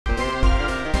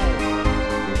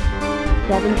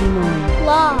79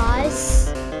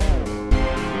 plus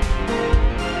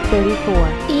 34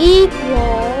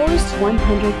 equals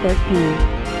 113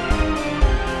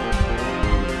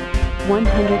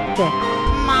 106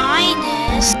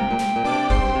 minus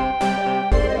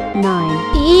 9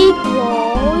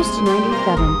 equals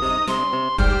 97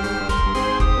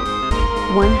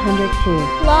 102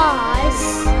 plus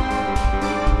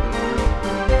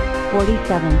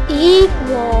 47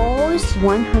 equals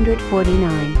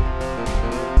 149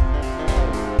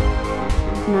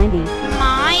 90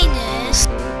 minus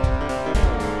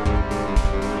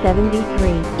 73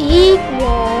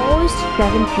 equals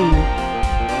 17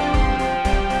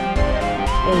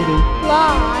 80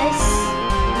 plus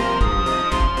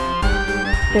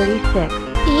 36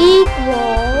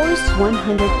 equals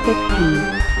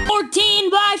 116 14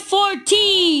 by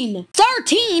 14,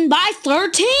 13 by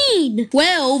 13,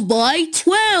 12 by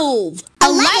 12,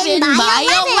 11 by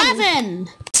 11,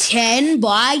 10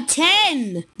 by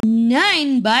 10,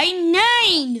 9 by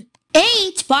 9,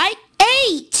 8 by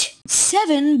 8,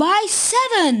 7 by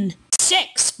 7,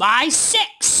 6 by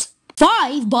 6,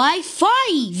 5 by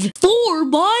 5, 4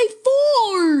 by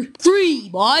 4, 3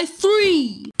 by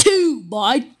 3, 2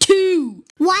 by 2,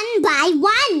 1 by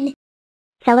 1.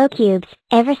 Fellow cubes,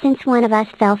 ever since one of us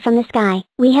fell from the sky,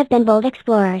 we have been bold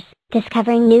explorers,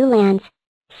 discovering new lands,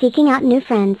 seeking out new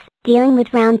friends, dealing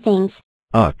with round things.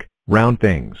 Ugh, round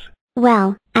things.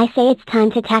 Well, I say it's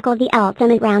time to tackle the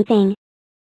ultimate round thing.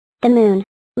 The moon.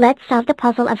 Let's solve the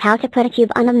puzzle of how to put a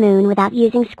cube on the moon without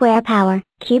using square power,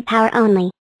 cube power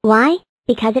only. Why?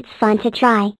 Because it's fun to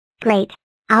try. Great.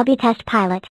 I'll be test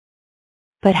pilot.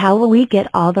 But how will we get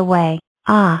all the way?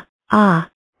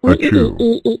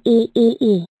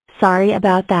 Achoo. Sorry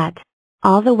about that.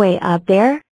 All the way up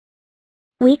there?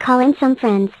 We call in some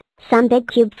friends, some big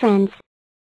cube friends.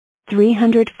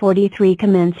 343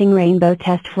 commencing rainbow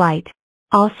test flight.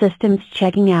 All systems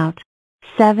checking out.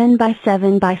 7 by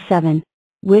 7 by 7.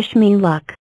 Wish me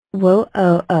luck. Whoa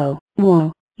oh oh,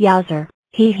 whoa, yowzer,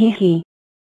 he.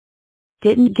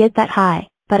 Didn't get that high,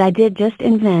 but I did just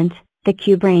invent the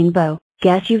cube rainbow.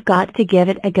 Guess you've got to give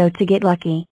it a go to get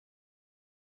lucky.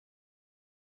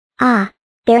 Ah,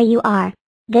 there you are.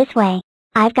 This way.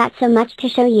 I've got so much to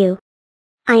show you.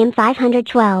 I am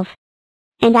 512.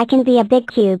 And I can be a big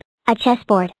cube, a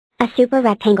chessboard, a super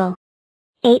rectangle,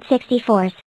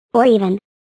 864s, or even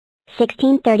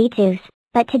 1632s.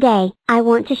 But today, I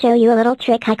want to show you a little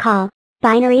trick I call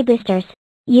binary boosters,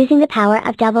 using the power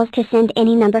of doubles to send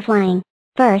any number flying.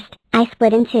 First, I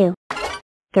split in two.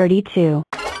 32.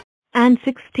 And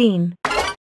 16.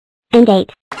 And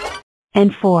 8.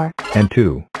 And 4. And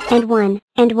 2. And 1.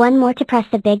 And one more to press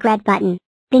the big red button.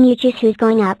 Then you choose who's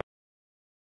going up.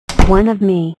 One of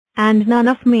me. And none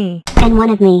of me. And one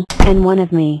of me. And one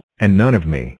of me. And none of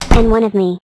me. And one of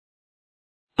me.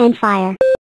 And fire.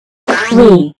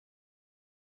 We.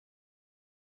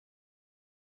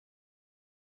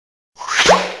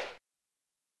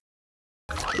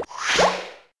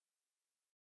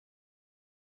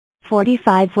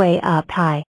 "45 way up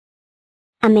high."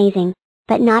 Amazing.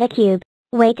 But not a cube.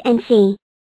 Wait and see.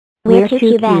 We're two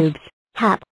two cubes. cubes.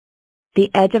 Top. The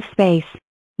edge of space.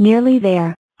 Nearly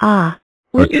there. Ah.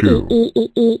 Achoo.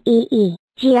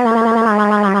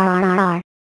 G-R-R-R-R-R-R-R-R.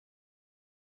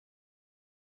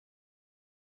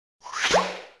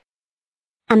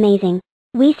 Amazing.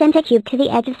 We sent a cube to the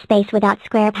edge of space without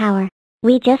square power.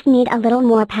 We just need a little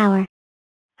more power.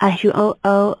 Achoo oh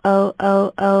oh oh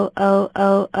oh oh oh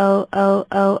oh oh oh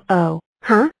oh oh.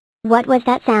 Huh? What was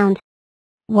that sound?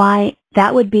 Why,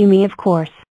 that would be me of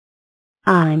course.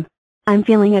 I'm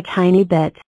feeling a tiny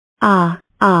bit.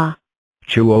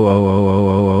 Choo oh oh oh oh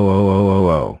oh oh oh oh oh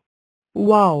oh.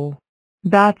 Wow.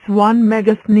 That's one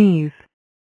mega sneeze.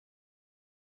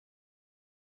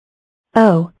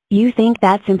 Oh, you think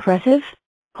that's impressive?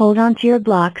 Hold on to your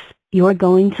blocks, you're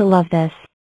going to love this.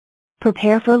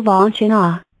 Prepare for launch in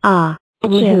Achoo,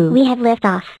 woohoo. we have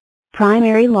liftoff.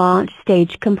 Primary launch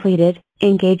stage completed,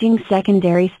 engaging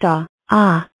secondary star.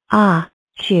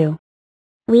 Choo.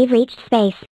 We've reached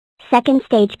space. Second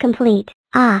stage complete.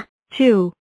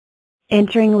 Choo.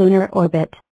 Entering lunar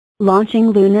orbit. Launching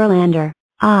lunar lander.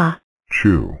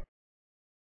 Choo.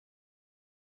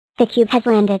 The cube has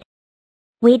landed.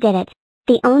 We did it.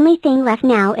 The only thing left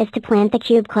now is to plant the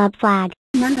Cube Club flag.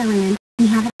 Numberland, we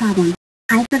have a problem.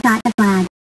 I forgot the flag.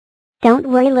 Don't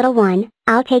worry little one,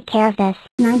 I'll take care of this.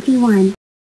 91.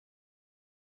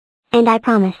 And I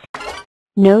promise.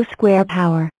 No square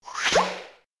power.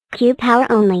 Cube power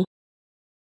only.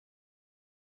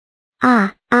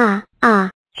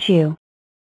 Choo.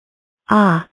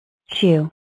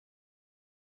 Choo.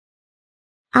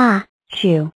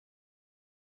 Choo.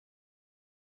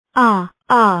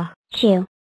 Chew.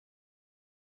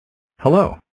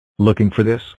 Hello. Looking for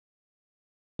this?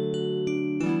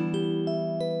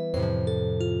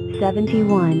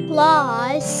 71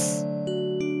 plus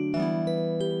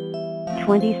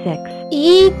 26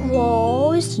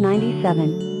 equals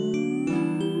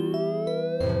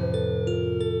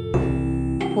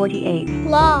 97 48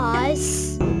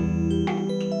 plus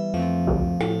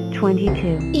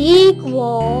 22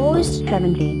 equals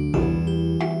 70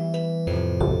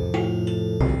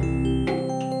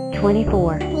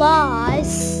 24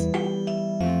 plus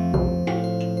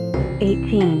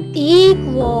 18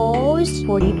 equals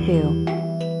 42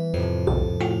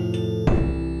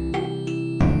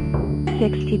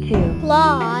 62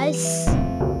 plus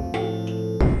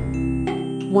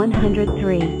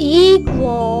 103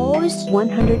 equals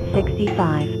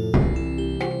 165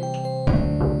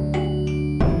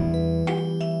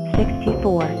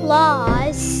 64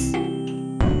 plus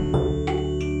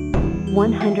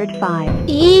 105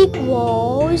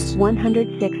 equals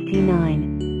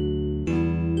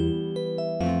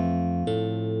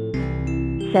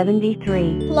 169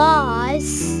 73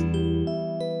 plus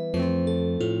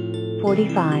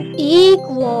 45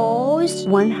 equals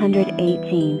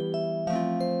 118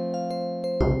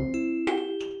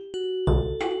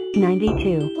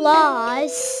 92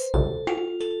 plus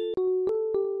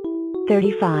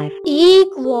 35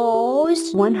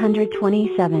 equals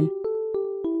 127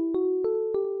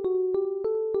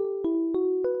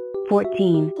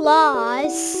 14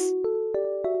 plus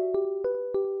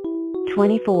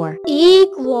 24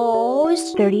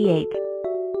 equals 38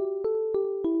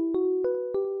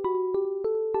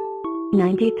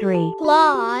 93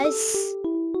 plus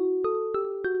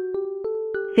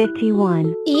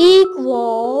 51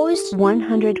 equals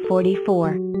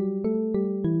 144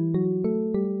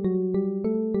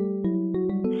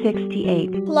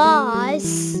 68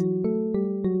 plus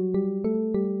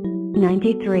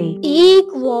 93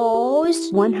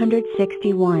 equals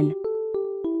 161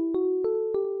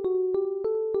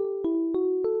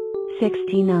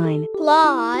 69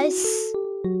 plus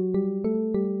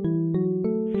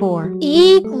 4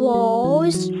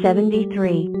 equals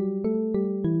 73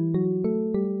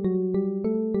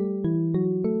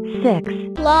 6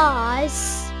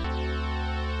 plus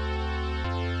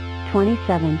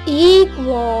 27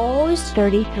 equals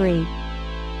 33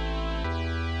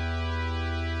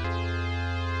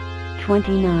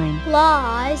 29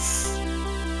 plus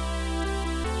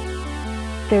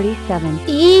 37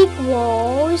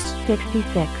 equals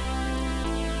 66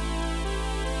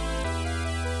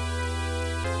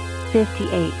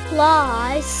 58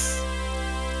 plus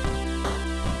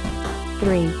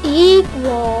 3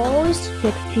 equals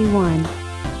 61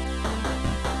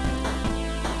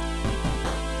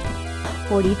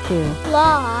 42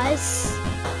 plus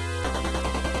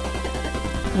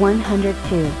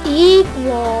 102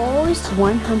 equals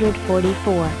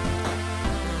 144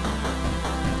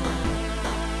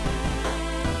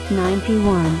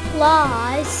 91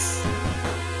 plus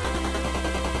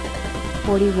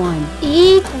 41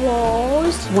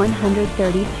 equals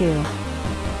 132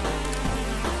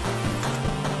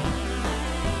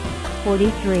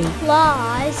 43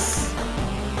 plus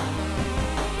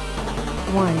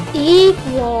 1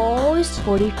 equals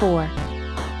 44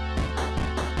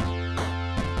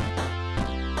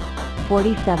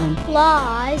 47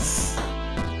 plus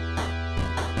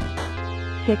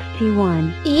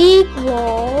 61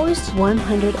 equals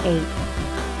 108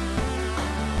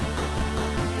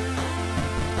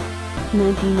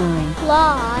 99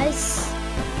 plus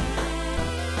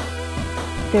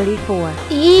 34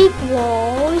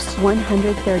 equals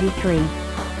 133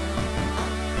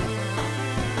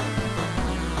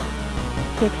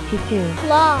 62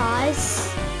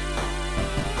 plus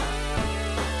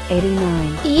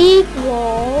 89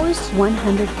 equals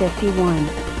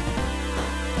 151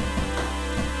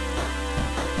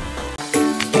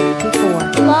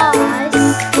 64 plus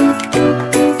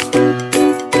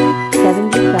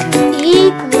 77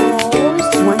 equals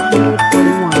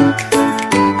 141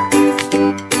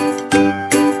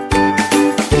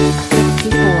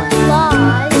 64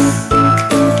 plus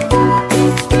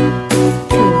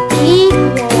 2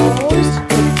 equals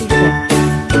 66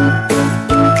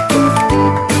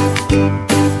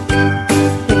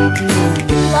 69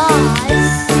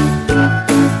 plus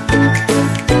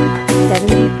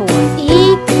 74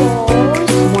 equals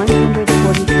 100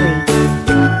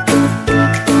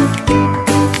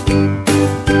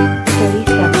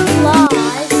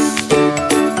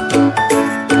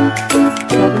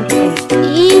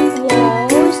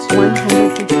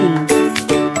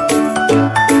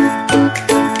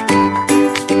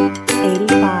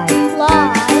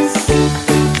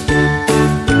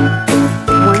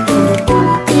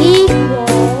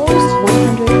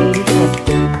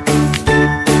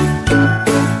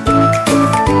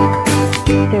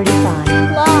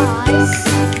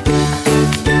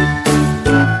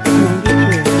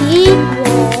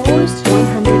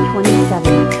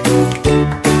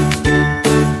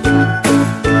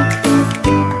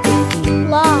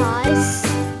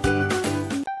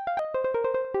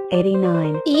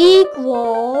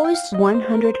 equals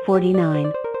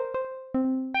 149.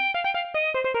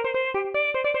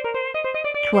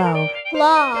 12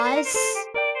 plus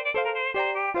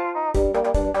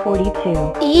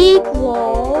 42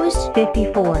 equals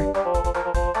 54.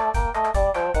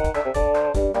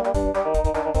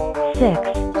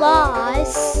 6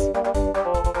 plus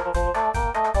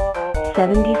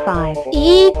 75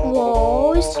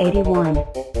 equals 81.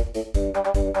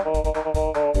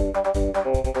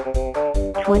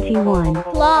 21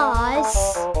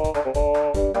 plus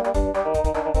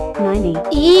 90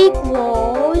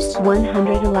 equals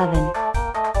 111.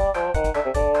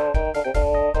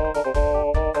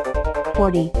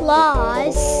 40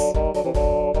 plus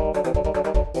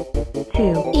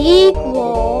 2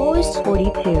 equals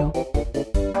 42.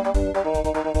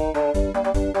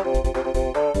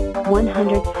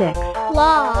 106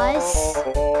 plus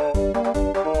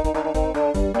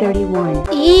 31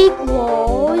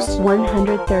 equals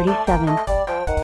 137.